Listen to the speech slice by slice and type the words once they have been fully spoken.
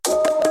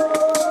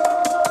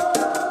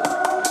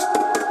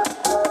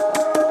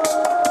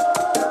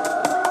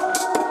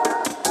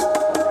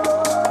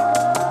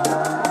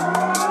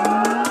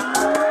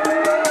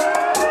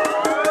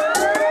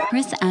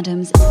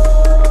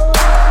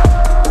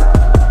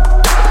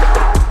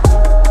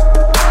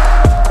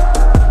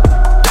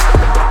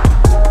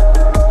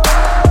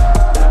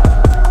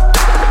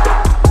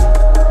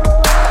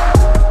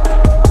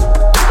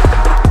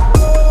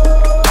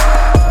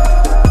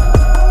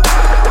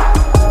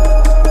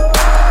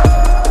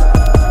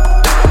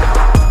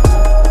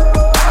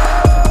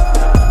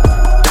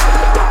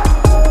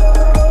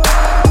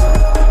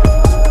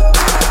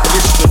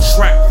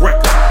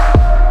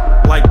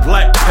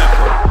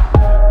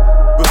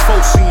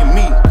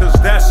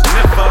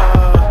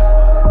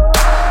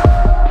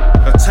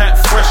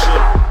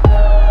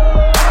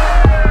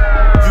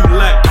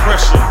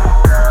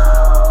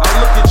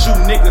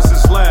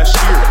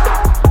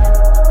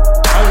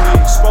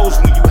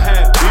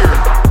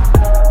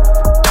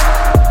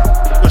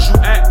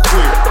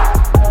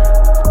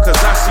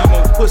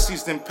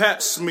and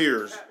pap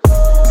smears. Bunch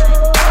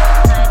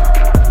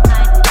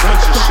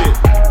of shit.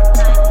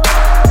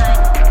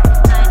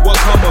 What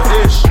come of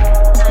ish?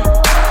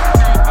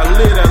 I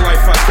live that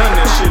life, I done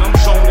that shit. I'm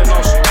zoning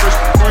on some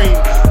Krispy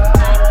Kreme,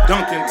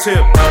 Dunkin'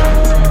 tip.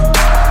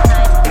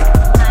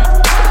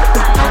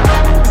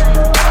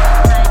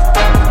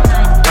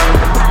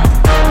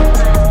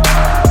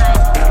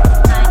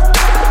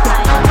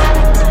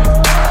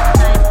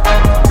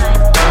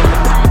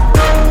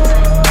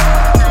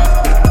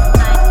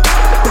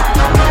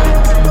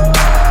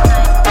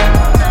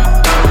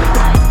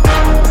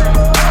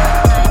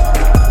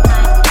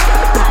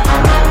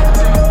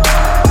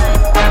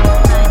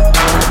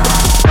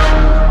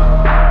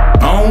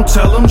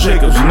 Tell them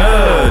Jacob's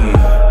nothing.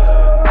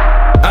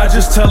 I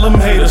just tell them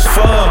haters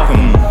fuck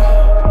them.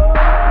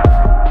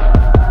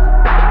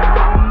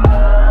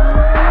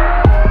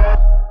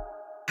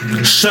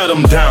 Shut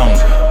them down.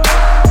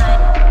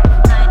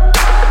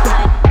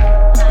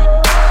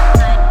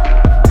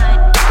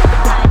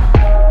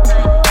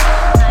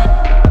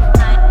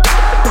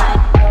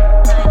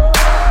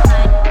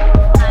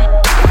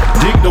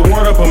 Dig the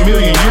word up a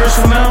million years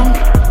from now,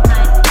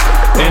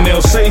 and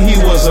they'll say he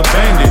was a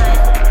bandit.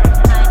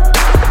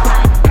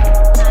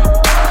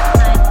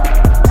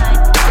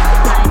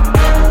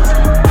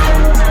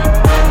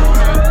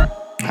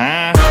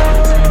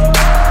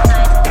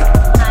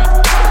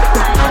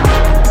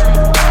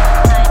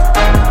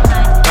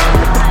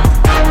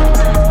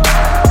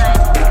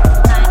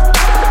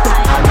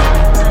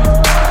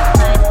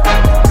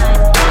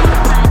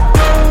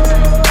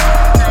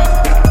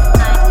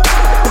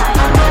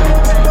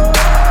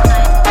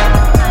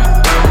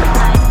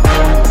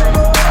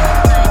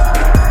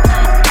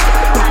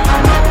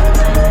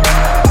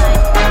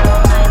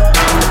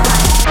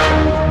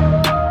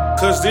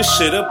 Cause this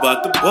shit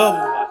about the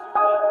bubble,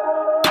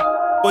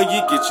 but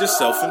you get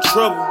yourself in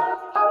trouble.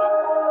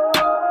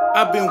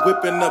 I've been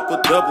whipping up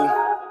a double.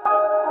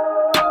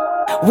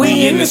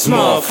 We in this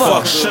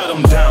motherfucker. Shut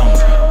them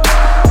down.